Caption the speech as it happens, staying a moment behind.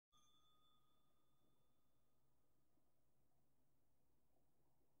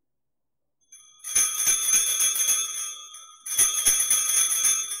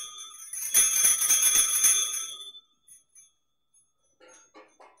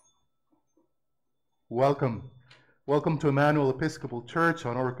Welcome. Welcome to Emmanuel Episcopal Church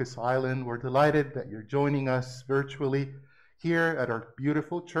on Orcas Island. We're delighted that you're joining us virtually here at our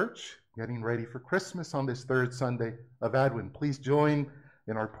beautiful church, getting ready for Christmas on this third Sunday of Advent. Please join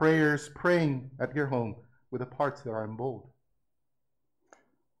in our prayers, praying at your home with the parts that are in bold.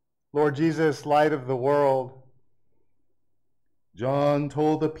 Lord Jesus, light of the world. John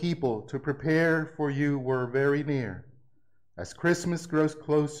told the people to prepare, for you were very near. As Christmas grows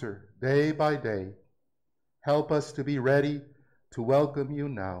closer day by day, help us to be ready to welcome you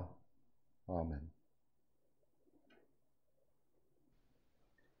now. Amen.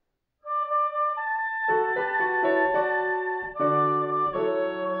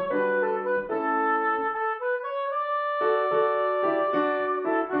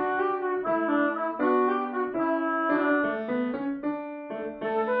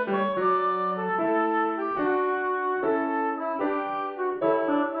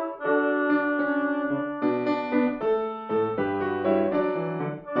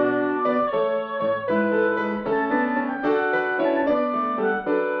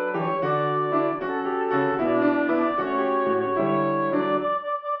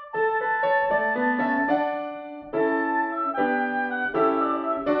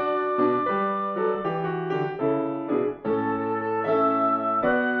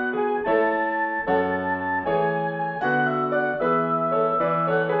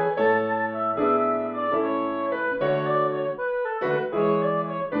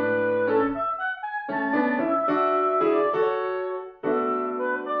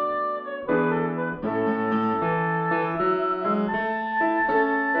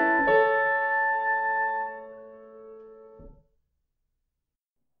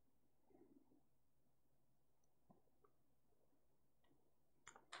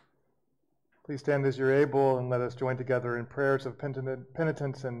 Please stand as you're able and let us join together in prayers of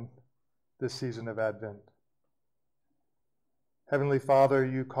penitence in this season of Advent. Heavenly Father,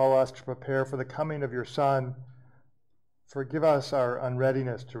 you call us to prepare for the coming of your Son. Forgive us our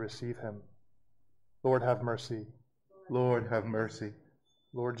unreadiness to receive him. Lord, have mercy. Lord, have mercy.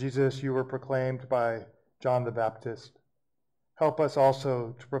 Lord Jesus, you were proclaimed by John the Baptist. Help us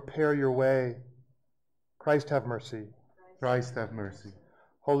also to prepare your way. Christ, have mercy. Christ, have mercy.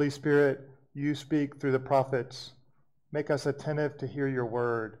 Holy Spirit, you speak through the prophets. Make us attentive to hear your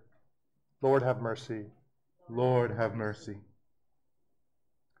word. Lord, have mercy. Lord, have mercy.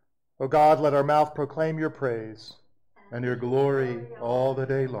 O God, let our mouth proclaim your praise. And your glory all the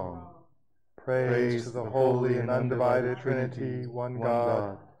day long. Praise to the holy and undivided Trinity, one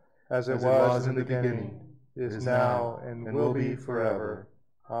God, as it was in the beginning, is now, and will be forever.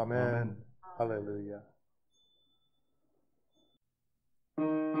 Amen. Hallelujah.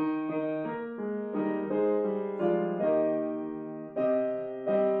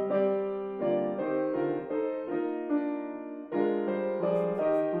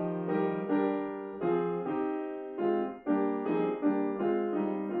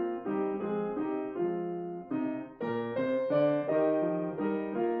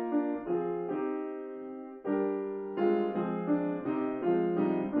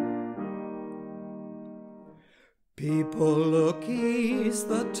 People look east,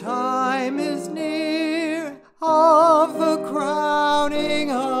 the time is near of the crowning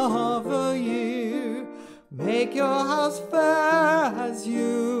of the year. Make your house fair as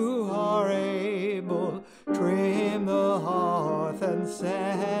you are able. Trim the hearth and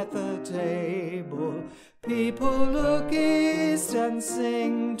set the table. People look east and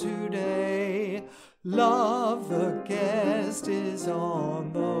sing today. Love, the guest is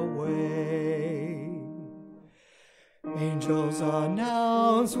on the way. Angels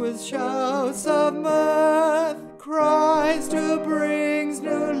announce with shouts of mirth, Christ who brings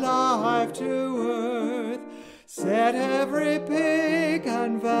new life to earth. Set every peak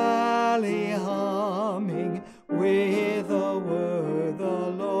and valley humming with the word, the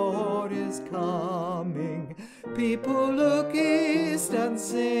Lord is coming. People look east and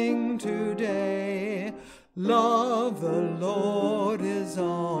sing today, love, the Lord is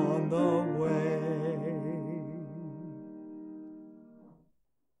on the way.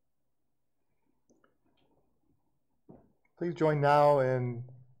 Please join now in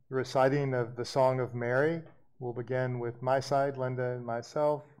the reciting of the Song of Mary. We'll begin with my side, Linda and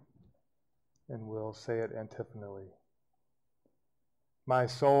myself, and we'll say it antiphonally. My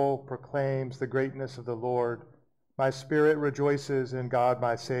soul proclaims the greatness of the Lord. My spirit rejoices in God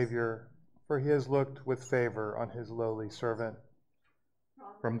my Savior, for he has looked with favor on his lowly servant.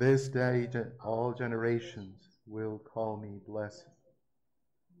 From this day all generations will call me blessed.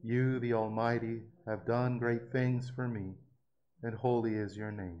 You, the Almighty, have done great things for me, and holy is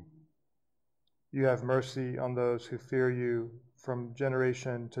your name. You have mercy on those who fear you from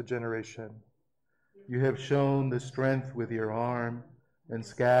generation to generation. You have shown the strength with your arm and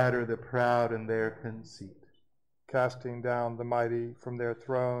scatter the proud in their conceit. Casting down the mighty from their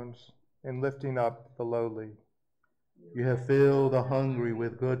thrones and lifting up the lowly. You have filled the hungry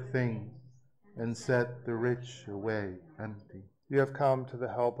with good things and set the rich away empty. You have come to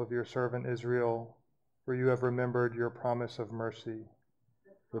the help of your servant Israel, for you have remembered your promise of mercy.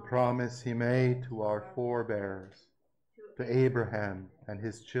 The promise he made to our forebears, to Abraham and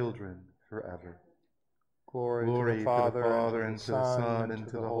his children forever. Glory to to the the Father, and to the Son, and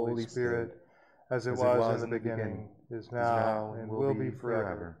to the Holy Spirit, as it was in the beginning, is now, and will be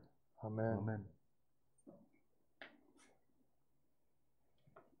forever. Amen. Amen.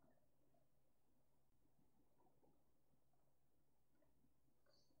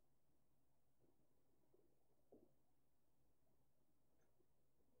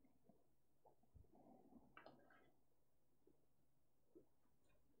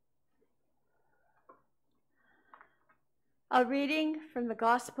 A reading from the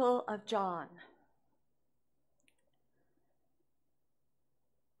Gospel of John.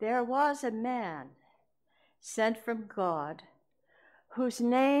 There was a man sent from God whose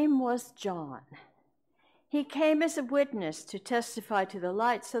name was John. He came as a witness to testify to the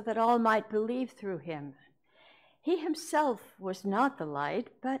light so that all might believe through him. He himself was not the light,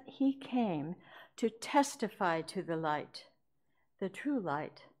 but he came to testify to the light. The true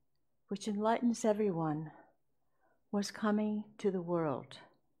light, which enlightens everyone, was coming to the world.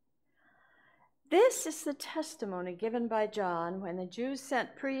 This is the testimony given by John when the Jews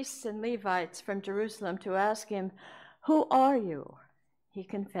sent priests and Levites from Jerusalem to ask him, "Who are you?" He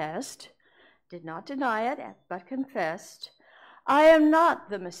confessed, did not deny it, but confessed, "I am not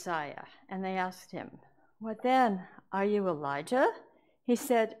the Messiah." And they asked him, "What then? Are you Elijah?" He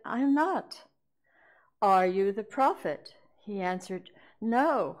said, "I am not." "Are you the prophet?" He answered,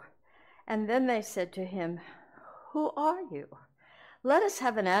 "No." And then they said to him, "Who are you? Let us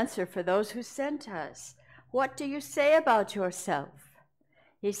have an answer for those who sent us. What do you say about yourself?"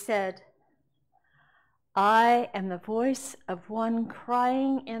 He said, "I am the voice of one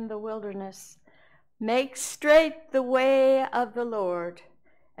crying in the wilderness, 'Make straight the way of the Lord,'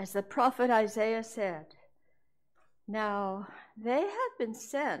 as the prophet Isaiah said." Now they had been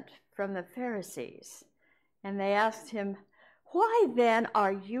sent from the Pharisees, and they asked him, "Why then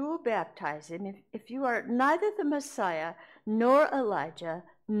are you baptizing if you are neither the Messiah, nor Elijah,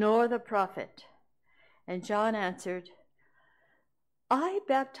 nor the prophet?" And John answered, "I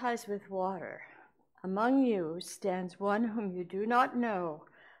baptize with water. Among you stands one whom you do not know,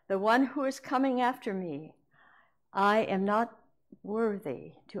 the one who is coming after me. I am not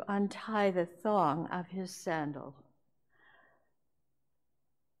worthy to untie the thong of his sandal."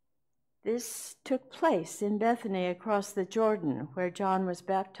 This took place in Bethany across the Jordan, where John was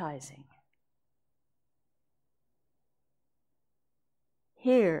baptizing.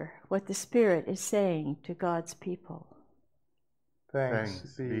 Hear what the Spirit is saying to God's people. Thanks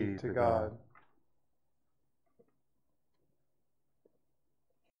be to God.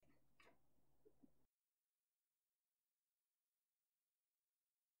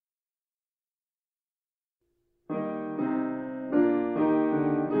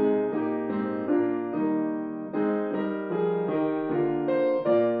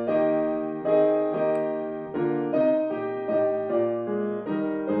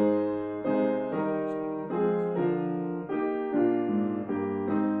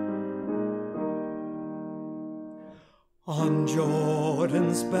 On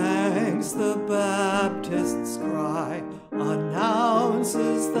Jordan's banks the Baptist's cry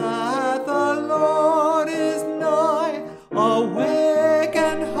announces that the Lord is nigh. Awake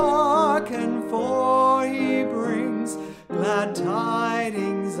and hearken, for he brings glad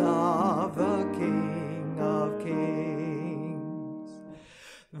tidings of the King of Kings.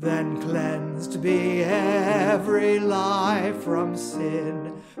 Then cleansed be every life from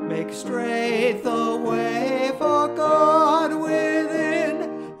sin, make straight the way for God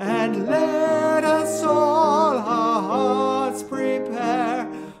within, and let us all our hearts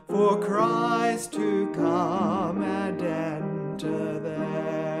prepare for Christ to come and enter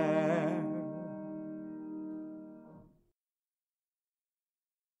there.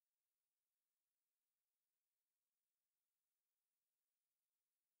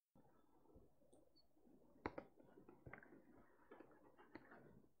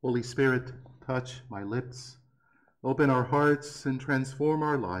 Holy Spirit, touch my lips, open our hearts, and transform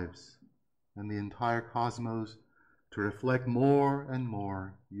our lives and the entire cosmos to reflect more and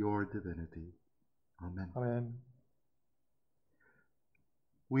more your divinity. Amen. Amen.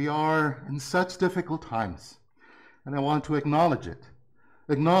 We are in such difficult times, and I want to acknowledge it.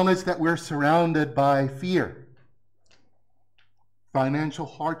 Acknowledge that we're surrounded by fear, financial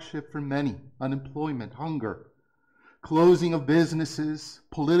hardship for many, unemployment, hunger, closing of businesses,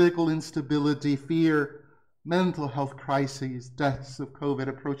 political instability, fear, mental health crises, deaths of COVID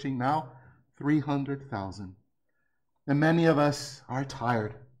approaching now 300,000. And many of us are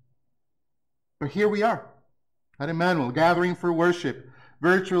tired. But here we are at Emmanuel, gathering for worship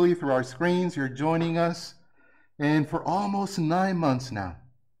virtually through our screens. You're joining us, and for almost 9 months now.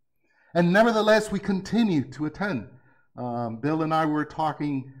 And nevertheless, we continue to attend. Bill and I were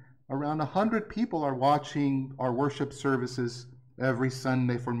talking, around 100 people are watching our worship services every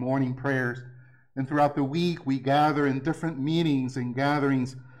Sunday for morning prayers. And throughout the week, we gather in different meetings and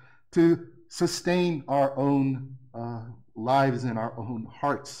gatherings to sustain our own lives and our own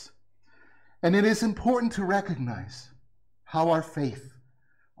hearts. And it is important to recognize how our faith,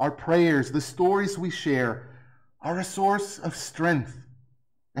 our prayers, the stories we share are a source of strength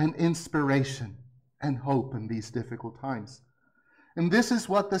and inspiration and hope in these difficult times. And this is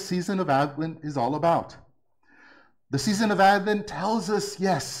what the season of Advent is all about. The season of Advent tells us,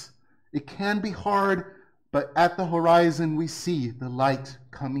 yes, it can be hard, but at the horizon we see the light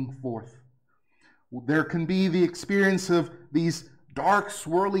coming forth. There can be the experience of these dark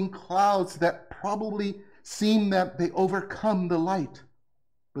swirling clouds that probably seem that they overcome the light.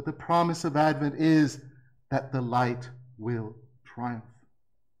 But the promise of Advent is that the light will triumph.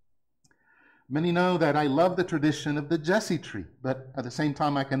 Many know that I love the tradition of the Jesse tree, but at the same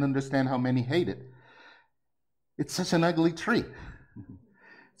time I can understand how many hate it. It's such an ugly tree.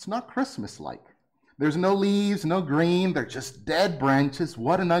 It's not Christmas-like. There's no leaves, no green, they're just dead branches.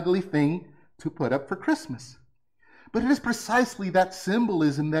 What an ugly thing to put up for Christmas. But it is precisely that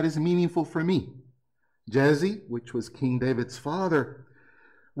symbolism that is meaningful for me. Jesse, which was King David's father,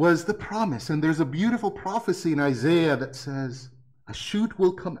 was the promise. And there's a beautiful prophecy in Isaiah that says, a shoot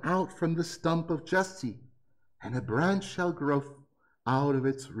will come out from the stump of Jesse, and a branch shall grow out of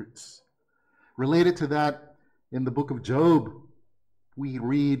its roots. Related to that, in the book of Job, we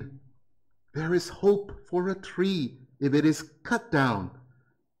read, there is hope for a tree if it is cut down,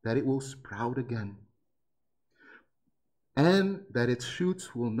 that it will sprout again, and that its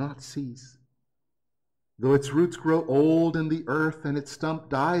shoots will not cease. Though its roots grow old in the earth and its stump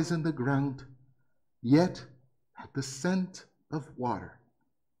dies in the ground, yet at the scent of water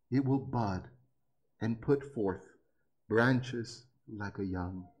it will bud and put forth branches like a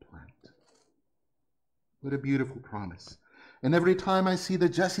young plant. What a beautiful promise. And every time I see the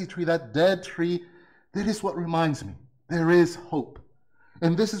Jesse tree, that dead tree, that is what reminds me there is hope.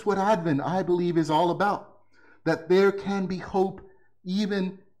 And this is what Advent, I believe, is all about. That there can be hope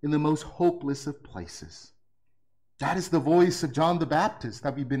even in the most hopeless of places. That is the voice of John the Baptist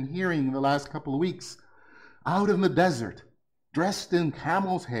that we've been hearing in the last couple of weeks. Out in the desert, dressed in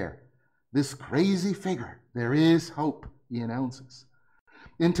camel's hair, this crazy figure, there is hope, he announces.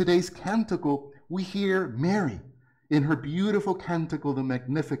 In today's canticle, we hear Mary in her beautiful canticle, the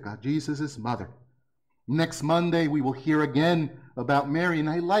Magnificat, Jesus' mother. Next Monday, we will hear again about Mary, and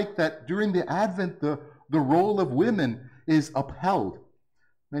I like that during the Advent, the role of women is upheld.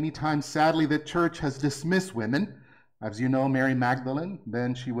 Many times, sadly, the church has dismissed women. As you know, Mary Magdalene,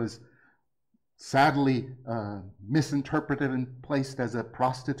 then she was sadly misinterpreted and placed as a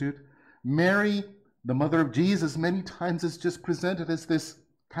prostitute. Mary, the mother of Jesus, many times is just presented as this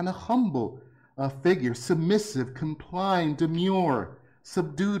kind of humble figure, submissive, complying, demure,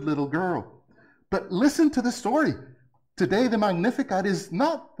 subdued little girl. But listen to the story. Today, the Magnificat is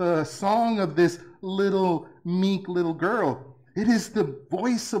not the song of this little, meek little girl. It is the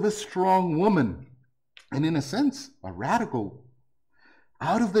voice of a strong woman, and in a sense, a radical.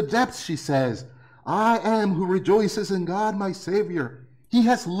 Out of the depths, she says, I am who rejoices in God, my Savior. He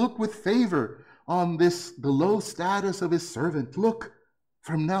has looked with favor on the low status of his servant. Look,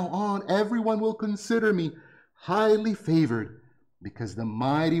 from now on, everyone will consider me highly favored, because the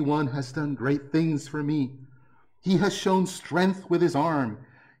Mighty One has done great things for me. He has shown strength with his arm.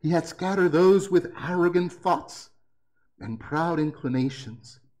 He has scattered those with arrogant thoughts and proud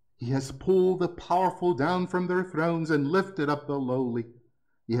inclinations. He has pulled the powerful down from their thrones and lifted up the lowly.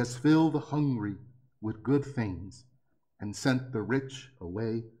 He has filled the hungry with good things and sent the rich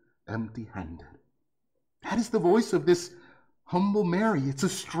away empty-handed. That is the voice of this humble Mary. It's a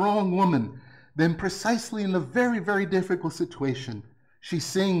strong woman. Then precisely in a very, very difficult situation, she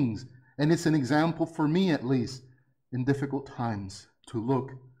sings, and it's an example for me at least, in difficult times, to look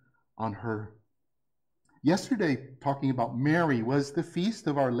on her. Yesterday, talking about Mary, was the feast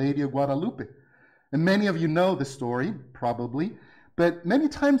of Our Lady of Guadalupe. And many of you know the story, probably, But many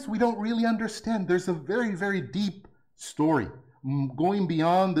times we don't really understand. There's a very, very deep story going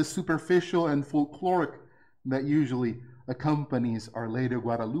beyond the superficial and folkloric that usually accompanies Our Lady of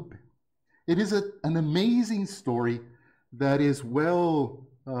Guadalupe. It is an amazing story that is well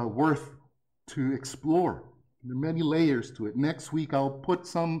worth to explore. There are many layers to it. Next week, I'll put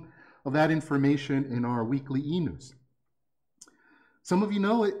some of that information in our weekly e-news. Some of you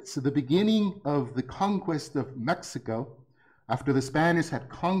know it's the beginning of the conquest of Mexico. After the Spanish had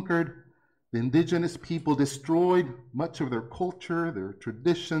conquered, the indigenous people destroyed much of their culture, their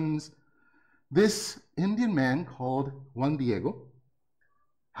traditions. This Indian man called Juan Diego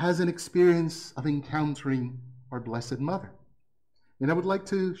has an experience of encountering our Blessed Mother. And I would like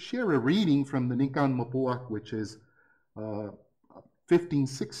to share a reading from the Nican Mopoac, which is a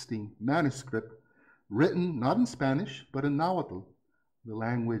 1516 manuscript written not in Spanish, but in Nahuatl, the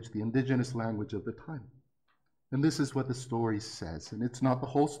language, the indigenous language of the time. And this is what the story says. And it's not the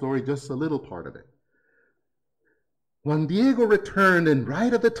whole story, just a little part of it. Juan Diego returned, and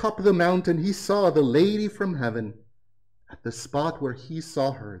right at the top of the mountain, he saw the Lady from heaven at the spot where he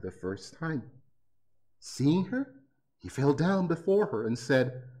saw her the first time. Seeing her, he fell down before her and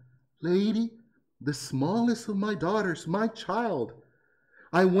said, "Lady, the smallest of my daughters, my child,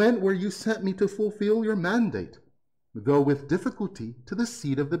 I went where you sent me to fulfill your mandate, though with difficulty, to the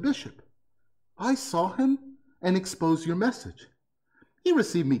seat of the bishop. I saw him and exposed your message. He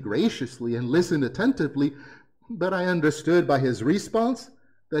received me graciously and listened attentively, but I understood by his response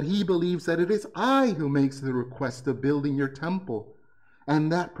that he believes that it is I who makes the request of building your temple,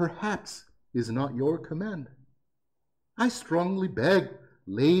 and that perhaps is not your command. I strongly beg,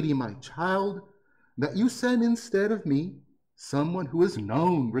 Lady, my child, that you send instead of me someone who is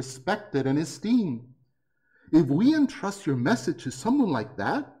known, respected, and esteemed. If we entrust your message to someone like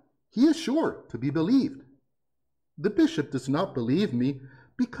that, he is sure to be believed. The bishop does not believe me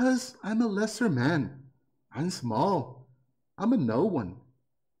because I'm a lesser man. I'm small. I'm a no one.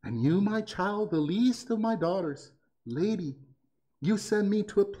 And you, my child, the least of my daughters, Lady, you send me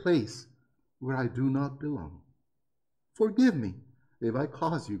to a place where I do not belong. Forgive me if I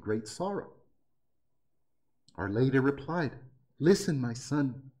cause you great sorrow." Our Lady replied, "Listen, my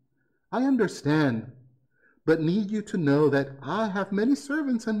son, I understand, but need you to know that I have many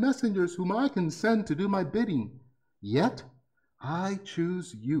servants and messengers whom I can send to do my bidding. Yet I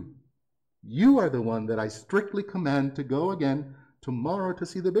choose you. You are the one that I strictly command to go again tomorrow to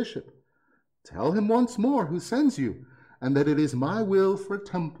see the bishop. Tell him once more who sends you, and that it is my will for a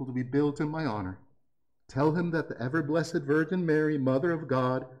temple to be built in my honor. Tell him that the ever-blessed Virgin Mary, Mother of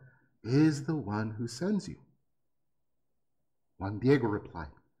God, is the one who sends you." Juan Diego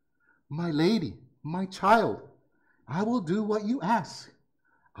replied, "My lady, my child, I will do what you ask.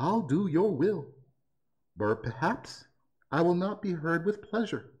 I'll do your will. But perhaps I will not be heard with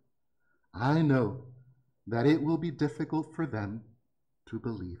pleasure. I know that it will be difficult for them to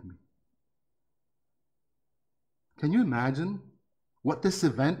believe me." Can you imagine what this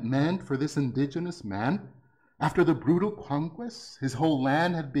event meant for this indigenous man? After the brutal conquest, his whole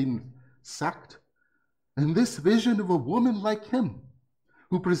land had been sacked. And this vision of a woman like him,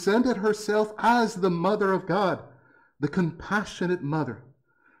 who presented herself as the Mother of God, the compassionate mother,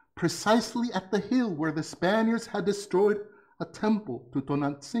 precisely at the hill where the Spaniards had destroyed a temple to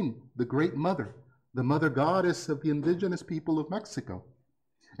Tonantzin, the great mother, the mother goddess of the indigenous people of Mexico.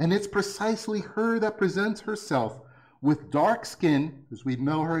 And it's precisely her that presents herself with dark skin, as we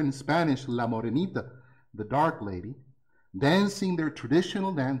know her in Spanish, La Morenita, the dark lady, dancing their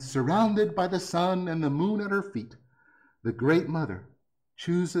traditional dance, surrounded by the sun and the moon at her feet. The great mother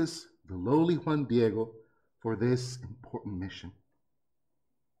chooses the lowly Juan Diego for this important mission.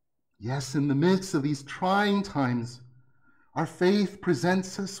 Yes, in the midst of these trying times, our faith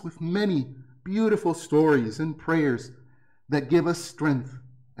presents us with many beautiful stories and prayers that give us strength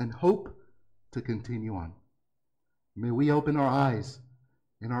and hope to continue on. May we open our eyes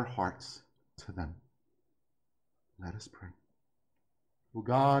and our hearts to them. Let us pray. O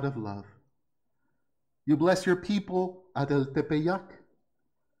God of love, you bless your people at El Tepeyac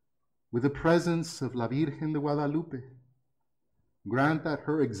with the presence of La Virgen de Guadalupe. Grant that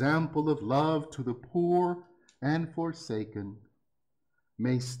her example of love to the poor and forsaken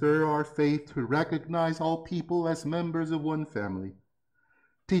may stir our faith to recognize all people as members of one family.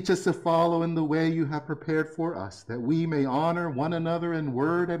 Teach us to follow in the way you have prepared for us, that we may honor one another in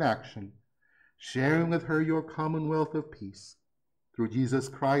word and action, sharing with her your commonwealth of peace. Through Jesus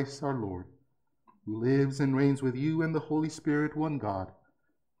Christ our Lord, who lives and reigns with you and the Holy Spirit, one God,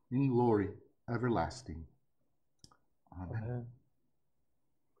 in glory everlasting. Amen. Amen.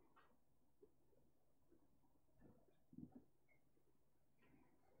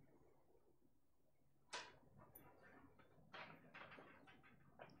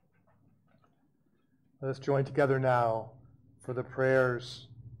 Let us join together now for the prayers.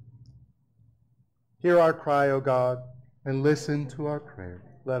 Hear our cry, O God, and listen to our prayer.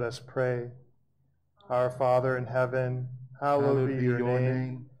 Let us pray. Our Father in heaven, hallowed be your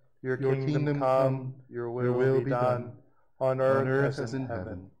name. Your kingdom come, your will be done, on earth as in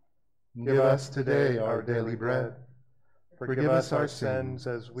heaven. Give us today our daily bread. Forgive us our sins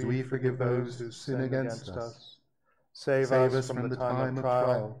as we forgive those who sin against us. Save us from the time of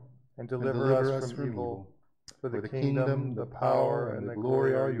trial, and deliver us from evil. For the kingdom, the power, and the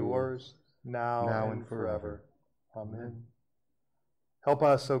glory are yours, now and forever. Amen. Help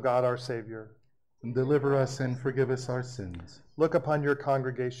us, O God, our Savior. And deliver us and forgive us our sins. Look upon your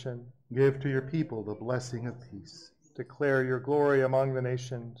congregation. Give to your people the blessing of peace. Declare your glory among the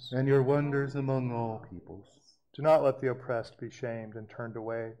nations, and your wonders among all peoples. Do not let the oppressed be shamed and turned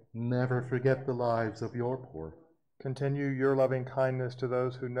away. Never forget the lives of your poor. Continue your loving kindness to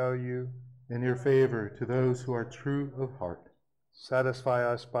those who know you, and your favor to those who are true of heart. Satisfy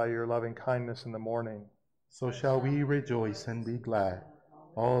us by your loving kindness in the morning. So shall we rejoice and be glad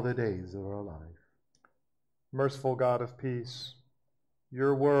all the days of our life. Merciful God of peace,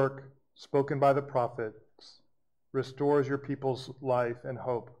 your work, spoken by the prophets, restores your people's life and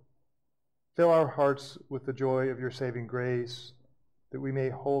hope. Fill our hearts with the joy of your saving grace, that we may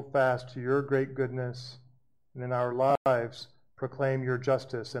hold fast to your great goodness, and in our lives proclaim your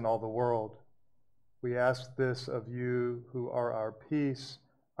justice in all the world. We ask this of you, who are our peace,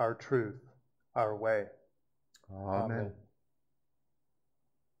 our truth, our way. Amen.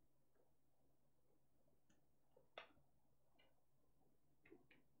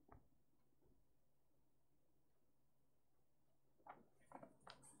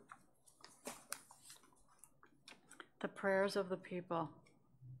 The prayers of the people.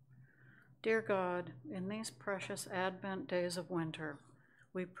 Dear God, in these precious Advent days of winter,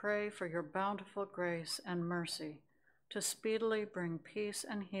 we pray for your bountiful grace and mercy to speedily bring peace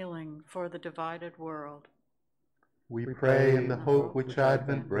and healing for the divided world. We pray in the hope which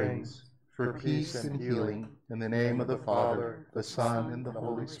Advent brings for peace and healing in the name of the Father, the Son, and the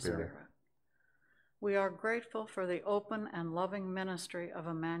Holy Spirit. We are grateful for the open and loving ministry of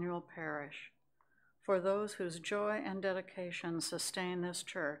Emmanuel Parish, for those whose joy and dedication sustain this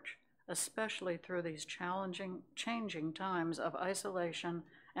church, especially through these changing times of isolation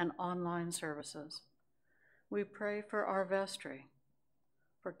and online services. We pray for our vestry,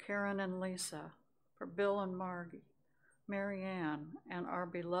 for Karen and Lisa, for Bill and Margie, Mary Ann, and our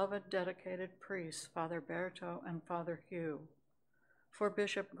beloved dedicated priests, Father Berto and Father Hugh, for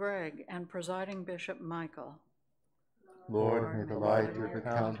Bishop Greg and Presiding Bishop Michael. Lord, may the light of your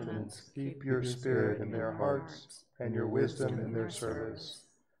countenance keep your spirit in their hearts and your wisdom in their service.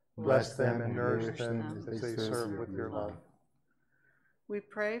 Bless them and nourish them as they serve with your love. We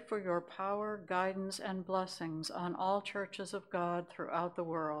pray for your power, guidance, and blessings on all churches of God throughout the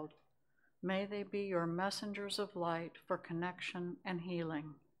world. May they be your messengers of light for connection and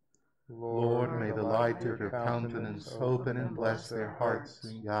healing. Lord, may the light of your countenance open and bless their hearts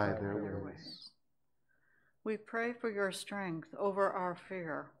and guide their ways. We pray for your strength over our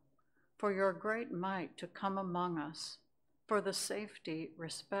fear, for your great might to come among us, for the safety,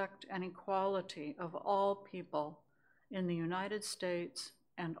 respect, and equality of all people in the United States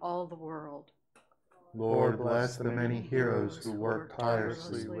and all the world. Lord, bless the many heroes who work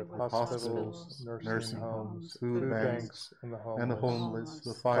tirelessly with hospitals, nursing homes, food banks, and the homeless,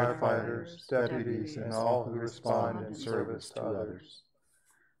 the firefighters, deputies, and all who respond in service to others.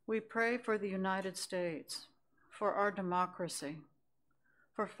 We pray for the United States, for our democracy,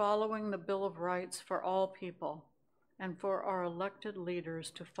 for following the Bill of Rights for all people, and for our elected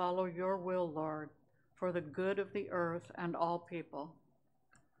leaders to follow your will, Lord, for the good of the earth and all people.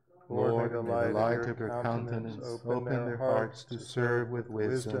 Lord, may the light of your countenance open their hearts to serve with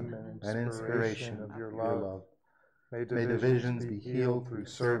wisdom and inspiration of your love. May divisions be healed through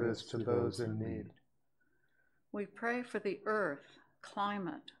service to those in need. We pray for the earth,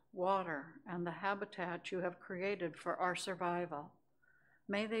 climate, water, and the habitat you have created for our survival.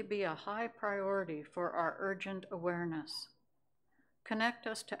 May they be a high priority for our urgent awareness. Connect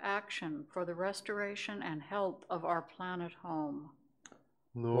us to action for the restoration and health of our planet home.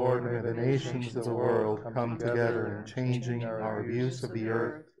 Lord, may the nations of the world come together in changing our views of the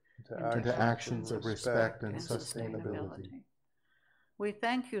earth into actions of respect and sustainability. We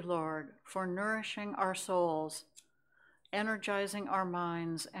thank you, Lord, for nourishing our souls, energizing our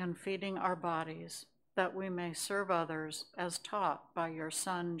minds, and feeding our bodies, that we may serve others as taught by your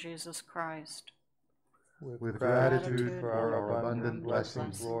Son, Jesus Christ. With gratitude for our abundant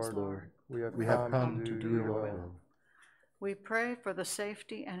blessings, Lord, we have come to do your will. We pray for the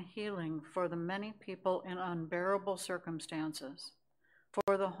safety and healing for the many people in unbearable circumstances,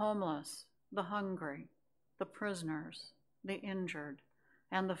 for the homeless, the hungry, the prisoners, the injured,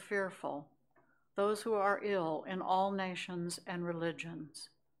 and the fearful, those who are ill in all nations and religions.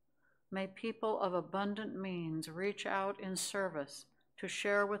 May people of abundant means reach out in service to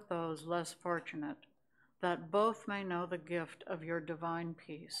share with those less fortunate, that both may know the gift of your divine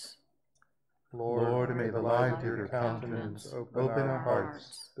peace. Lord, may the light of your countenance open our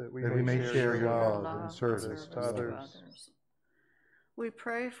hearts, that we may share your love and service to others. We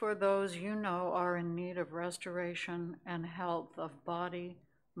pray for those you know are in need of restoration and health of body,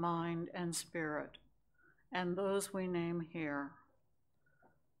 mind, and spirit, and those we name here: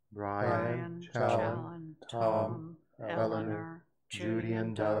 Brian, Challen, Tom, Eleanor, Judy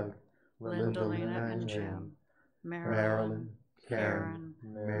and Doug, Lindalina and Jim, Marilyn, Karen,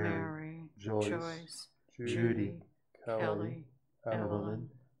 Mary, Joyce, Judy, Kelly, Evelyn,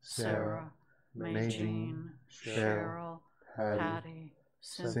 Sarah, May-Jean, Cheryl, Patty,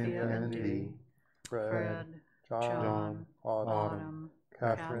 Cynthia and Dee, Fred, John, Autumn,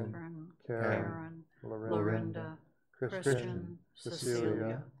 Catherine, Karen, Lorinda, Christian,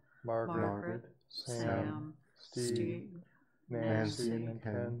 Cecilia, Margaret, Sam, Steve, Nancy and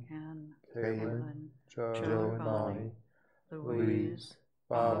Ken, Caitlin, Joe and Bonnie, Louise,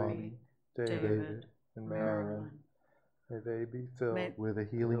 Bobby, David, and Marilyn. May they be filled with the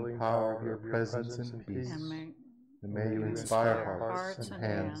healing power of your presence and peace, and may you inspire hearts and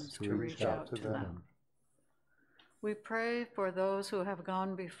hands to reach out to them. We pray for those who have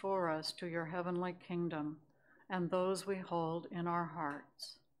gone before us to your heavenly kingdom, and those we hold in our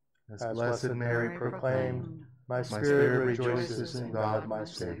hearts. As Blessed Mary proclaimed, my spirit rejoices in God my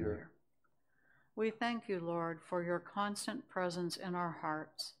Savior. We thank you, Lord, for your constant presence in our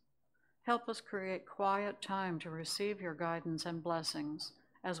hearts. Help us create quiet time to receive your guidance and blessings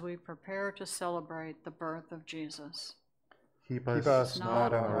as we prepare to celebrate the birth of Jesus. Keep us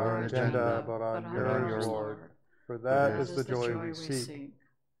not on our own agenda, but on yours, Lord. For that is the joy we seek.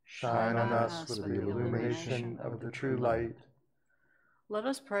 Shine on us with the illumination of the true light. Let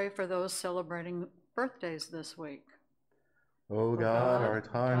us pray for those celebrating birthdays this week. O God, our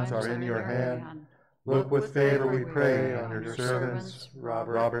times are in your hand. Look with favor, we pray, on your servants,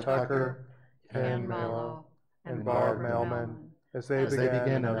 Robert Tucker, Ken Mello, and Barb Melman, as they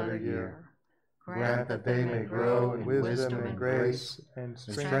begin another year. Grant that they may grow in wisdom and grace, and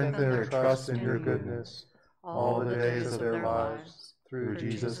strengthen their trust in your goodness all the days of their lives, through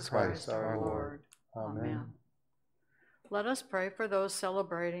Jesus Christ our Lord. Amen. Let us pray for those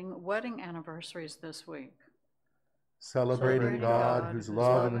celebrating wedding anniversaries this week. Celebrating God, whose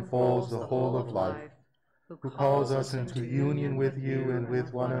love enfolds the whole of life, who calls us into union with you and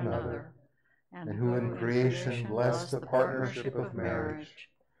with one another, and who in creation blessed the partnership of marriage.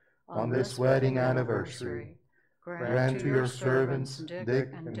 On this wedding anniversary, grant to your servants Dick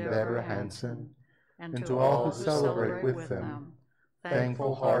and Deborah Hanson, and to all who celebrate with them,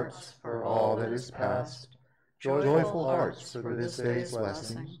 thankful hearts for all that is past, joyful hearts for this day's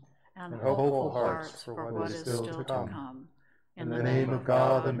blessing, and hopeful hearts for what is still to come. In the name of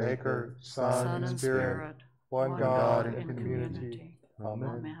God, the Maker, Son, and Spirit, one God in community.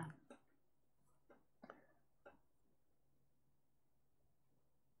 Amen.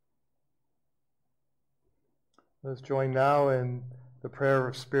 Let's join now in the prayer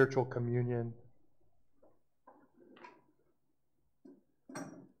of spiritual communion.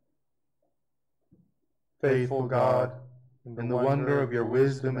 Faithful God, in the wonder of your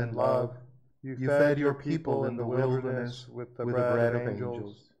wisdom and love, you fed your people in the wilderness with the bread of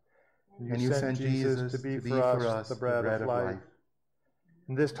angels, and you sent Jesus to be for us the bread of life.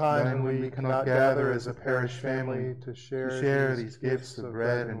 In this time when we cannot gather as a parish family to share these gifts of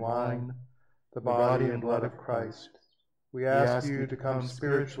bread and wine, the body and blood of Christ, we ask you to come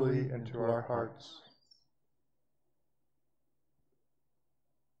spiritually into our hearts.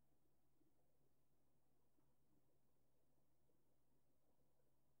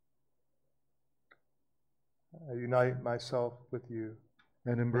 I unite myself with you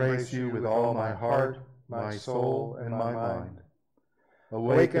and embrace you with all my heart, my soul, and my mind.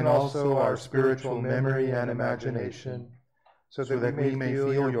 Awaken also our spiritual memory and imagination, so that we may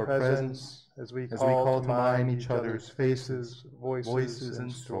feel your presence as we call to mind each other's faces, voices,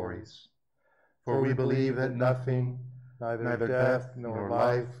 and stories. For we believe that nothing, neither death, nor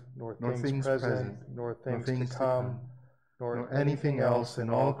life, nor things present, nor things to come, nor anything else in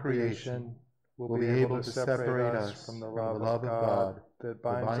all creation will be able to separate us from the love of God that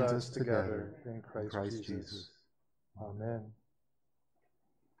binds us together in Christ Jesus. Amen.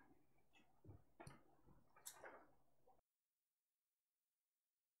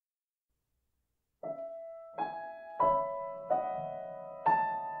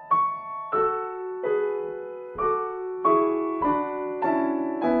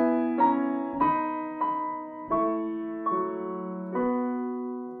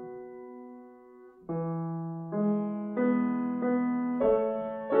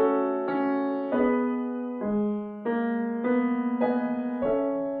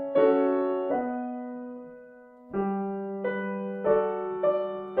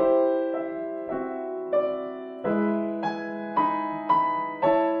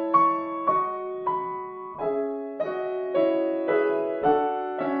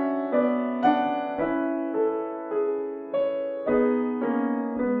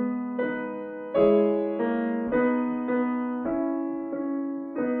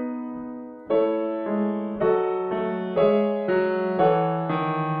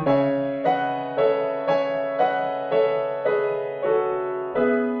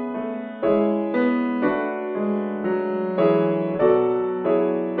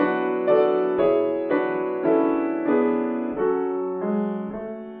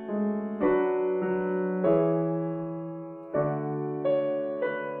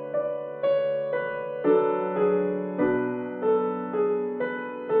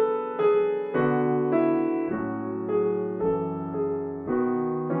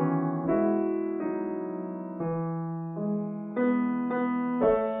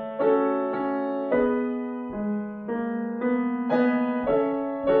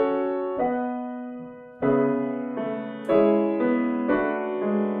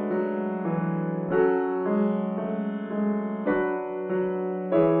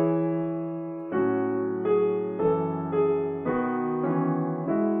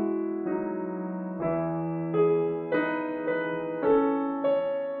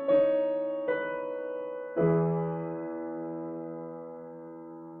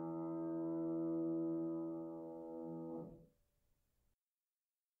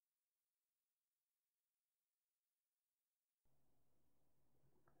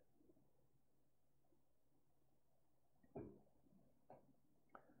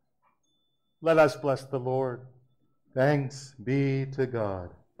 Let us bless the Lord. Thanks be to God.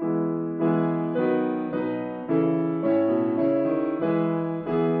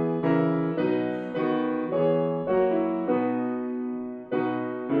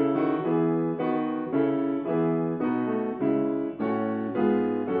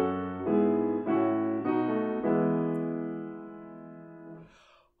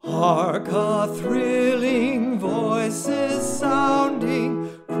 Hark, a thrilling voice is sounding,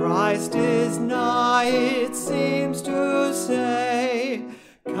 Christ is nigh, it seems to say.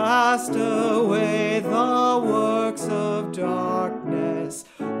 Cast away the works of darkness,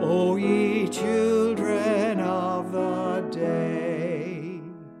 O ye children of the day.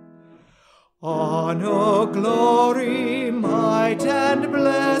 Honor, glory, might, and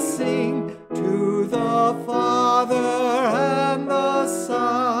blessing to the Father and the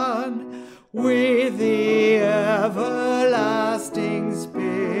Son, with the everlasting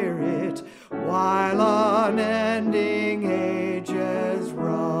Spirit, while unending ages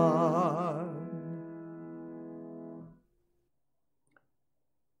run.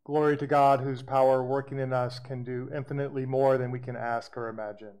 Glory to God, whose power working in us can do infinitely more than we can ask or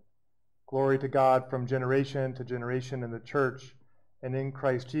imagine. Glory to God from generation to generation in the church and in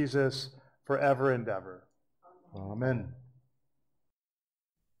Christ Jesus forever and ever. Amen.